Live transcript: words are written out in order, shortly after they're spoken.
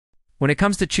When it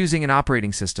comes to choosing an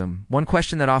operating system, one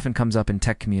question that often comes up in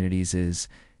tech communities is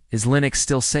Linux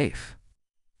still safe?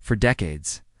 For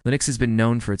decades, Linux has been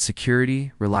known for its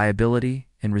security, reliability,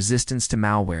 and resistance to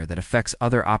malware that affects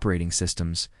other operating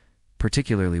systems,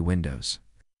 particularly Windows.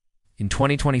 In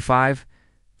 2025,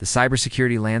 the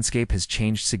cybersecurity landscape has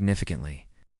changed significantly.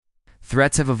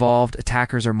 Threats have evolved,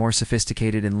 attackers are more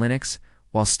sophisticated, and Linux,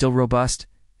 while still robust,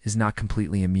 is not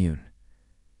completely immune.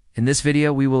 In this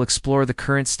video, we will explore the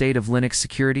current state of Linux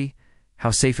security,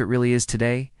 how safe it really is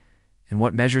today, and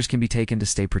what measures can be taken to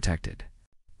stay protected.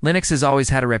 Linux has always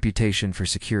had a reputation for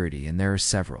security, and there are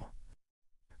several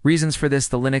reasons for this.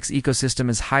 The Linux ecosystem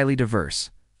is highly diverse,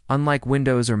 unlike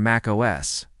Windows or Mac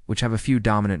OS, which have a few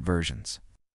dominant versions.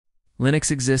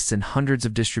 Linux exists in hundreds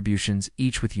of distributions,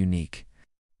 each with unique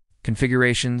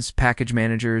configurations, package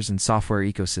managers, and software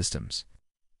ecosystems.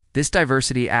 This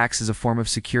diversity acts as a form of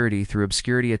security through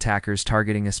obscurity. Attackers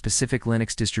targeting a specific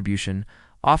Linux distribution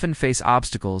often face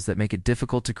obstacles that make it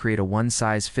difficult to create a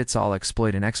one-size-fits-all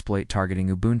exploit. An exploit targeting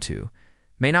Ubuntu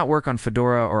may not work on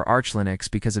Fedora or Arch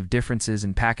Linux because of differences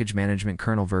in package management,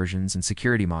 kernel versions, and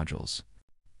security modules.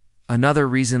 Another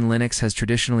reason Linux has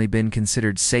traditionally been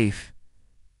considered safe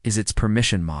is its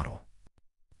permission model.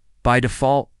 By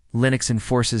default, Linux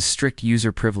enforces strict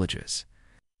user privileges.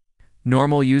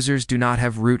 Normal users do not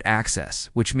have root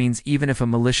access, which means even if a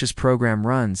malicious program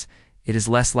runs, it is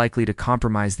less likely to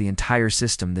compromise the entire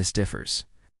system. This differs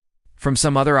from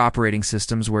some other operating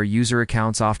systems where user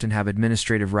accounts often have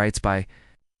administrative rights by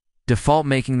default,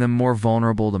 making them more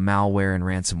vulnerable to malware and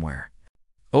ransomware.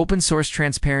 Open source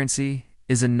transparency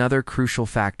is another crucial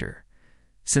factor.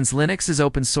 Since Linux is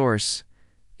open source,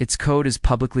 its code is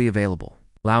publicly available,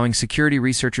 allowing security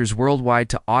researchers worldwide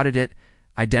to audit it,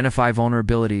 identify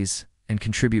vulnerabilities, and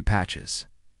contribute patches.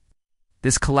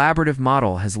 This collaborative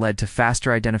model has led to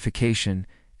faster identification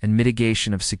and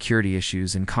mitigation of security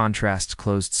issues, in contrast to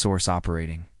closed-source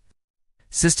operating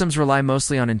systems rely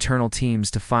mostly on internal teams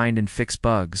to find and fix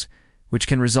bugs, which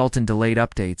can result in delayed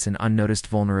updates and unnoticed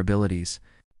vulnerabilities.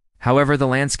 However, the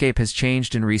landscape has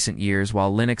changed in recent years.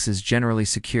 While Linux is generally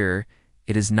secure,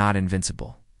 it is not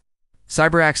invincible.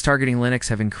 Cyberacts targeting Linux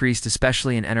have increased,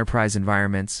 especially in enterprise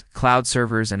environments, cloud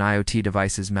servers, and IoT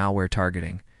devices. Malware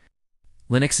targeting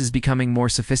Linux is becoming more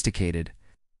sophisticated.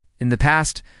 In the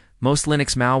past, most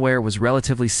Linux malware was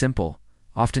relatively simple,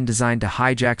 often designed to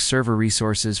hijack server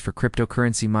resources for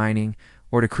cryptocurrency mining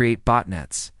or to create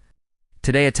botnets.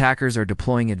 Today, attackers are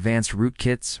deploying advanced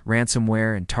rootkits,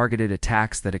 ransomware, and targeted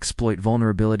attacks that exploit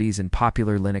vulnerabilities in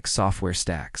popular Linux software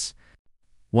stacks.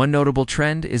 One notable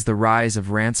trend is the rise of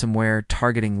ransomware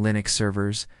targeting Linux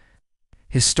servers.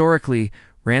 Historically,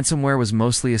 ransomware was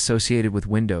mostly associated with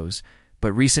Windows,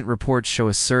 but recent reports show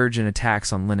a surge in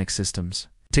attacks on Linux systems,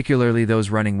 particularly those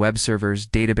running web servers,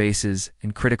 databases,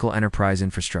 and critical enterprise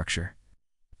infrastructure.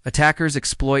 Attackers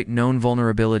exploit known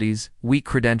vulnerabilities, weak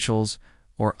credentials,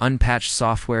 or unpatched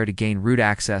software to gain root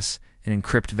access and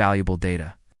encrypt valuable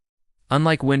data.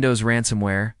 Unlike Windows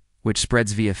ransomware, which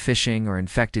spreads via phishing or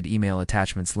infected email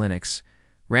attachments, Linux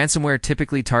ransomware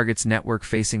typically targets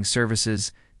network-facing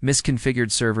services,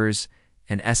 misconfigured servers,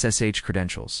 and SSH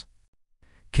credentials.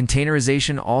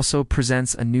 Containerization also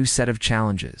presents a new set of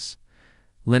challenges.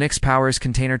 Linux powers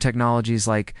container technologies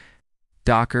like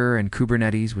Docker and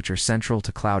Kubernetes, which are central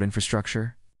to cloud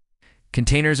infrastructure.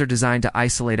 Containers are designed to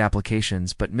isolate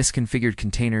applications, but misconfigured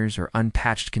containers or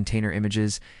unpatched container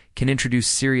images can introduce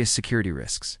serious security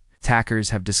risks. Attackers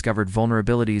have discovered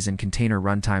vulnerabilities in container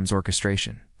runtimes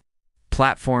orchestration,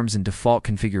 platforms, and default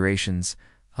configurations,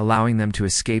 allowing them to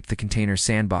escape the container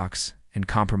sandbox and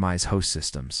compromise host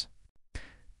systems.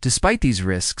 Despite these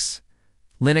risks,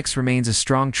 Linux remains a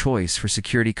strong choice for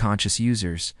security-conscious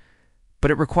users,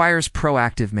 but it requires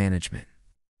proactive management.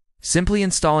 Simply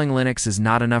installing Linux is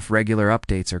not enough. Regular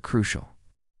updates are crucial.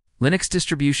 Linux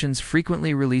distributions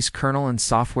frequently release kernel and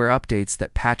software updates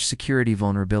that patch security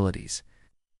vulnerabilities.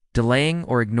 Delaying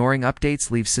or ignoring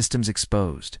updates leaves systems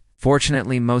exposed.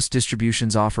 Fortunately, most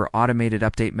distributions offer automated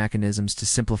update mechanisms to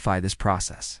simplify this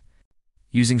process.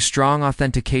 Using strong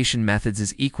authentication methods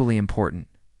is equally important.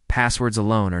 Passwords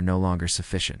alone are no longer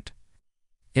sufficient.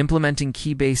 Implementing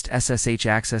key-based SSH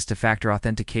access to factor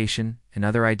authentication and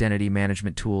other identity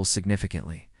management tools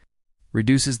significantly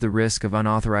reduces the risk of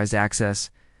unauthorized access.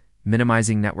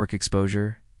 Minimizing network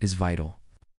exposure is vital.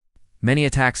 Many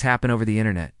attacks happen over the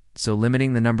internet, so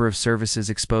limiting the number of services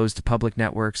exposed to public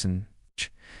networks and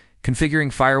configuring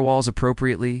firewalls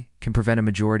appropriately can prevent a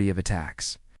majority of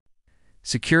attacks.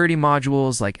 Security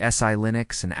modules like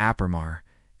SELinux and AppArmor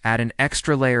add an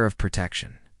extra layer of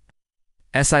protection.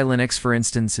 SELinux, for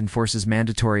instance, enforces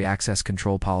mandatory access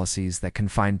control policies that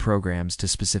confine programs to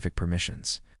specific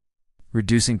permissions,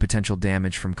 reducing potential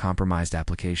damage from compromised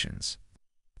applications.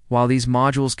 While these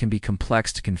modules can be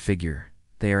complex to configure,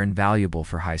 they are invaluable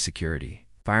for high security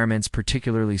environments,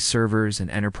 particularly servers and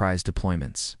enterprise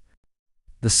deployments.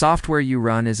 The software you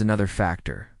run is another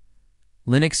factor.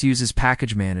 Linux uses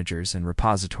package managers and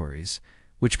repositories,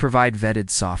 which provide vetted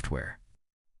software.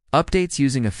 Updates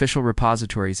using official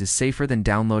repositories is safer than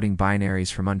downloading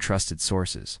binaries from untrusted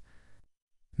sources.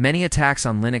 Many attacks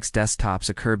on Linux desktops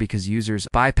occur because users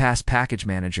bypass package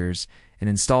managers and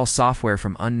install software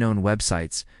from unknown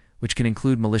websites, which can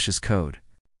include malicious code.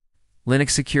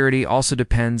 Linux security also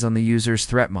depends on the user's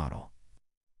threat model.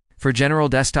 For general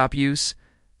desktop use,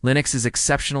 Linux is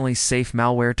exceptionally safe.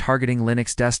 Malware targeting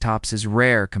Linux desktops is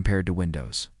rare compared to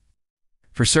Windows.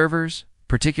 For servers,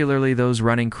 particularly those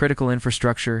running critical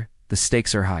infrastructure, the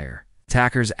stakes are higher.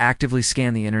 Attackers actively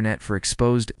scan the internet for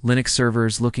exposed Linux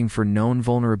servers looking for known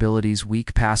vulnerabilities,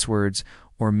 weak passwords,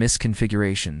 or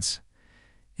misconfigurations.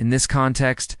 In this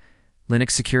context,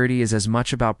 Linux security is as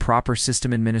much about proper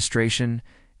system administration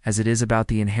as it is about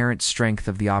the inherent strength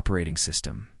of the operating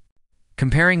system.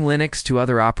 Comparing Linux to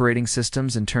other operating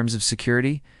systems in terms of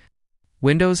security,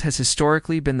 Windows has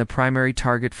historically been the primary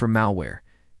target for malware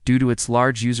due to its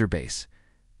large user base,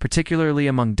 particularly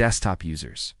among desktop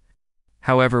users.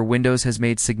 However, Windows has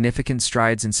made significant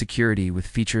strides in security with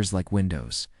features like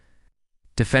Windows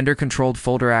Defender-controlled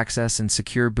folder access and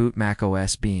secure boot.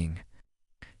 macOS being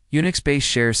Unix-based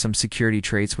shares some security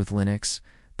traits with Linux,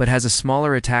 but has a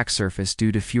smaller attack surface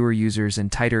due to fewer users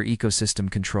and tighter ecosystem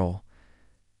control.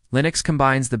 Linux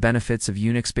combines the benefits of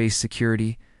Unix-based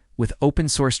security with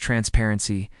open-source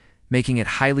transparency, making it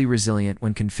highly resilient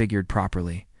when configured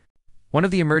properly. One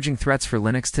of the emerging threats for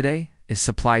Linux today is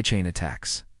supply chain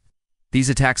attacks. These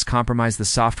attacks compromise the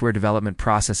software development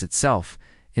process itself,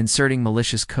 inserting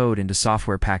malicious code into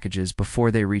software packages before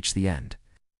they reach the end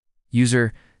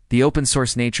user. The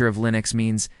open-source nature of Linux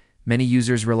means many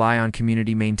users rely on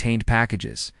community-maintained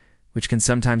packages, which can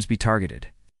sometimes be targeted.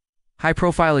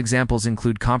 High-profile examples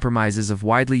include compromises of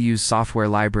widely used software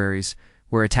libraries,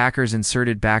 where attackers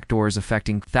inserted backdoors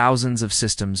affecting thousands of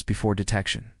systems before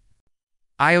detection.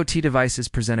 IoT devices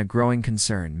present a growing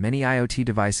concern. Many IoT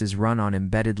devices run on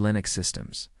embedded Linux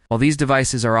systems. While these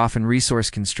devices are often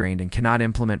resource-constrained and cannot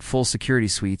implement full security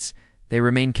suites, they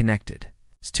remain connected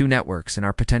to networks and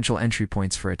are potential entry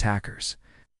points for attackers.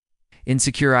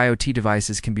 Insecure IoT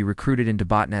devices can be recruited into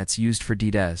botnets used for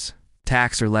DDoS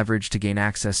attacks or leveraged to gain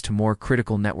access to more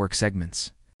critical network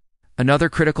segments. Another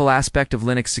critical aspect of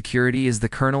Linux security is the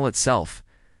kernel itself.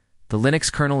 The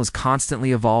Linux kernel is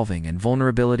constantly evolving, and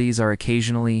vulnerabilities are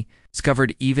occasionally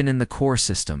discovered even in the core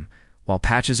system. While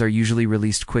patches are usually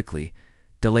released quickly,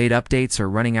 delayed updates or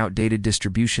running outdated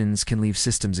distributions can leave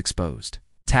systems exposed.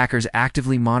 Attackers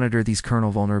actively monitor these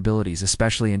kernel vulnerabilities,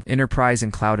 especially in enterprise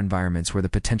and cloud environments where the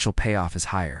potential payoff is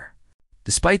higher.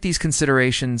 Despite these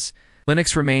considerations,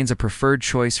 Linux remains a preferred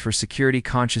choice for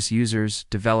security-conscious users,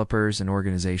 developers, and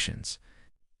organizations.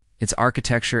 Its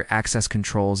architecture, access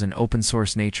controls, and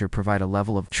open-source nature provide a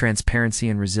level of transparency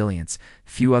and resilience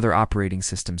few other operating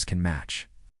systems can match.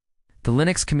 The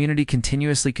Linux community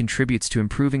continuously contributes to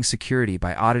improving security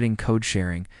by auditing code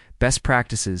sharing, best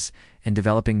practices, and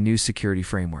developing new security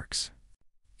frameworks.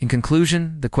 In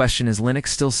conclusion, the question, is Linux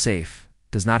still safe,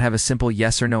 does not have a simple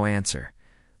yes or no answer.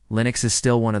 Linux is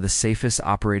still one of the safest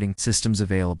operating systems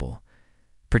available,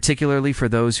 particularly for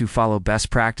those who follow best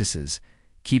practices,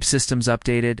 keep systems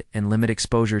updated, and limit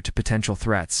exposure to potential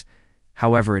threats.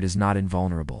 However, it is not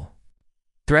invulnerable.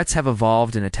 Threats have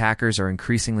evolved and attackers are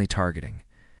increasingly targeting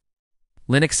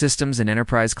Linux systems in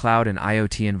enterprise cloud and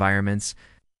IoT environments.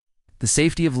 The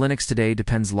safety of Linux today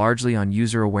depends largely on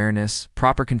user awareness,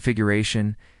 proper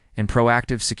configuration, and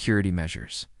proactive security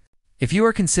measures. If you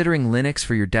are considering Linux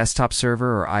for your desktop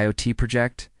server or IoT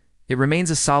project, it remains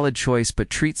a solid choice, but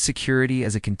treat security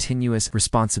as a continuous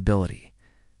responsibility,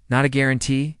 not a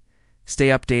guarantee. Stay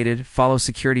updated, follow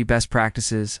security best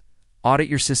practices, audit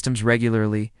your systems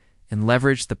regularly, and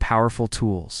leverage the powerful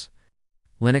tools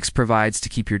Linux provides to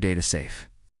keep your data safe.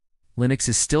 Linux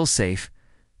is still safe,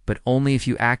 but only if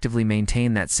you actively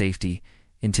maintain that safety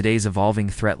in today's evolving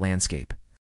threat landscape.